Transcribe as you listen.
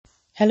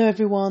Hello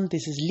everyone,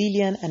 this is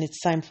Lillian and it's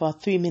time for our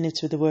 3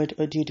 minutes with the word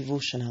audio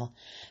devotional.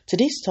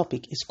 Today's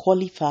topic is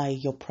qualify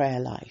your prayer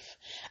life,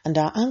 and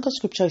our anchor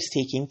scripture is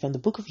taken from the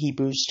book of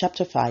Hebrews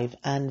chapter 5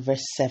 and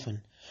verse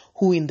 7.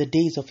 Who in the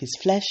days of his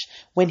flesh,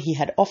 when he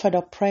had offered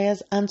up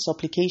prayers and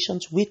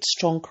supplications with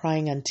strong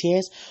crying and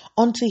tears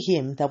unto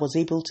him that was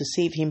able to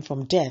save him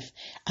from death,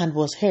 and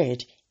was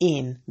heard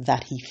in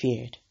that he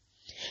feared.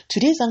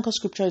 Today's anchor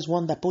scripture is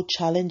one that both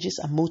challenges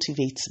and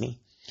motivates me.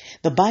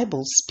 The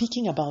Bible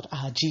speaking about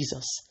our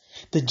Jesus,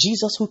 the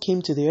Jesus who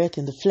came to the earth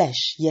in the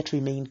flesh yet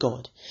remained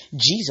God,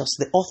 Jesus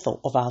the author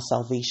of our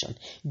salvation,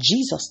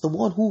 Jesus the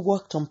one who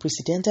worked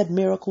unprecedented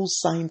miracles,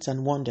 signs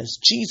and wonders,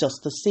 Jesus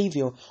the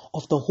Savior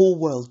of the whole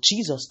world,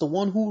 Jesus the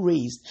one who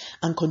raised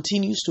and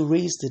continues to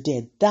raise the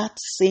dead. That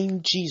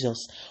same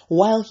Jesus,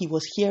 while he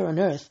was here on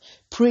earth,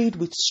 prayed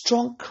with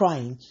strong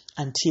crying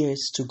and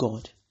tears to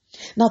God.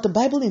 Now, the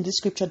Bible in this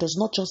scripture does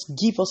not just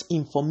give us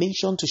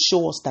information to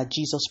show us that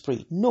Jesus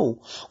prayed.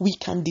 No, we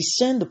can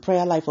discern the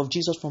prayer life of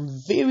Jesus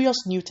from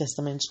various New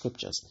Testament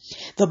scriptures.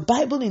 The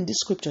Bible in this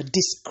scripture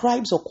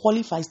describes or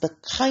qualifies the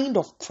kind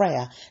of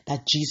prayer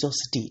that Jesus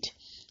did.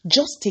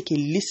 Just take a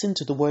listen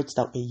to the words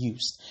that were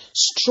used.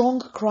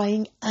 Strong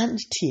crying and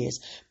tears,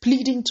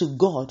 pleading to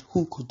God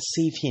who could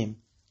save him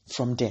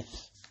from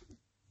death.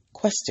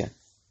 Question: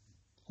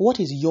 what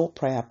is your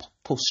prayer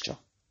posture?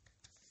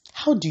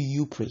 How do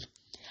you pray?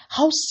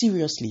 How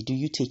seriously do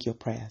you take your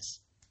prayers?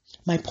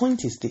 My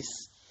point is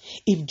this: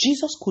 if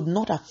Jesus could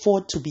not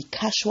afford to be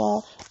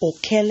casual or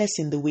careless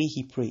in the way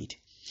he prayed,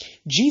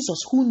 Jesus,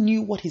 who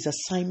knew what his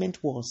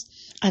assignment was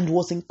and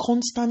was in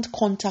constant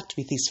contact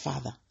with his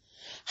Father,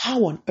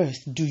 how on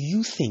earth do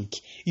you think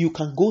you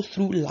can go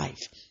through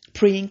life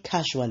praying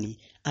casually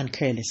and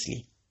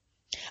carelessly?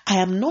 I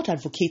am not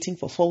advocating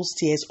for false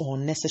tears or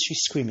unnecessary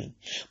screaming,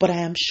 but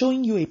I am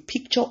showing you a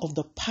picture of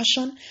the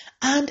passion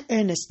and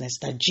earnestness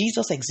that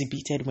Jesus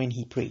exhibited when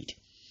he prayed.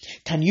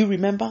 Can you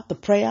remember the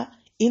prayer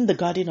in the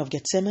Garden of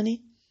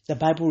Gethsemane? The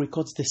Bible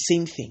records the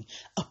same thing,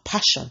 a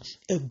passion,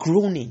 a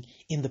groaning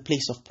in the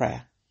place of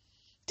prayer.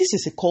 This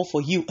is a call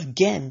for you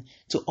again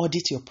to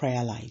audit your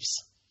prayer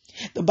lives.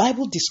 The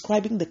Bible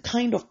describing the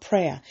kind of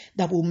prayer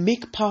that will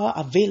make power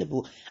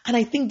available, and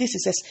I think this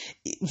is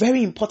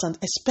very important,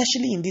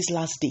 especially in these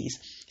last days,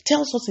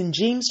 tells us in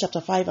James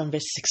chapter 5 and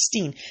verse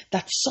 16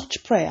 that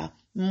such prayer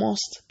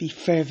must be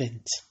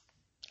fervent.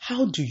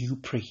 How do you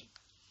pray?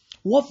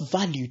 What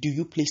value do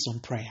you place on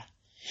prayer?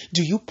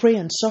 Do you pray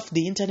and surf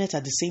the internet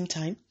at the same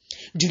time?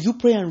 Do you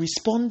pray and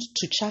respond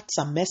to chats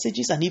and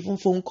messages and even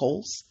phone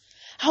calls?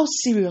 How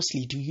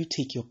seriously do you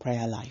take your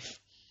prayer life?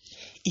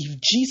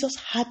 If Jesus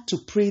had to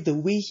pray the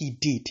way he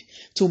did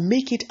to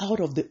make it out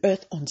of the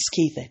earth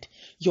unscathed,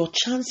 your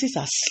chances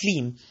are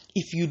slim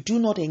if you do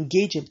not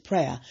engage in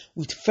prayer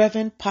with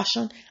fervent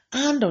passion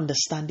and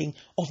understanding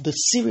of the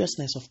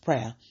seriousness of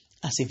prayer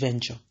as a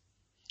venture.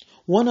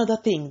 One other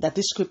thing that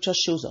this scripture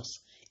shows us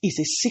is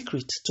a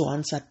secret to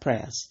answered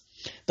prayers.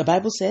 The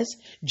Bible says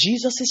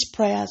Jesus'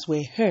 prayers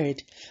were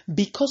heard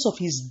because of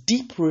his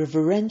deep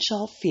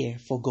reverential fear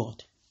for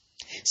God.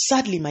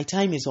 Sadly, my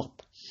time is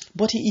up.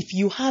 But if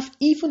you have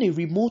even a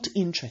remote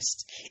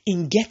interest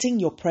in getting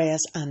your prayers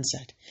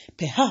answered,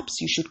 perhaps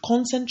you should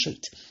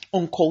concentrate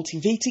on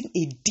cultivating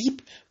a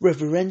deep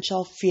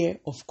reverential fear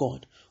of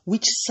God,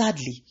 which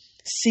sadly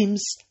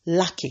seems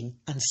lacking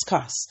and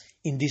scarce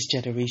in this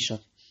generation.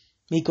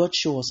 May God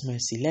show us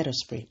mercy. Let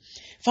us pray.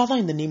 Father,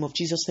 in the name of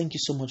Jesus, thank you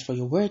so much for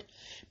your word.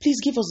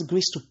 Please give us the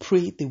grace to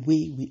pray the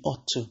way we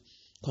ought to.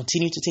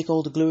 Continue to take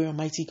all the glory,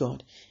 Almighty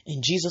God.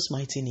 In Jesus'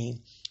 mighty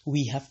name,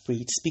 we have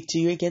prayed. Speak to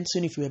you again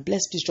soon. If you are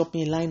blessed, please drop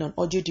me a line on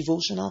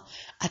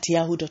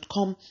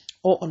audiodevotional@yahoo.com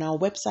or on our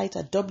website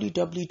at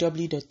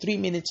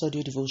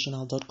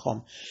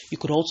www.3minutesaudiodevotional.com. You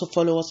could also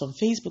follow us on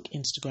Facebook,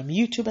 Instagram,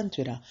 YouTube, and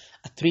Twitter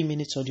at 3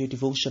 Minutes Audio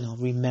Devotional.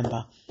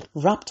 Remember,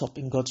 wrapped up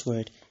in God's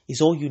word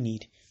is all you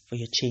need for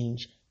your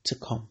change to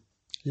come.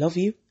 Love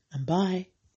you and bye.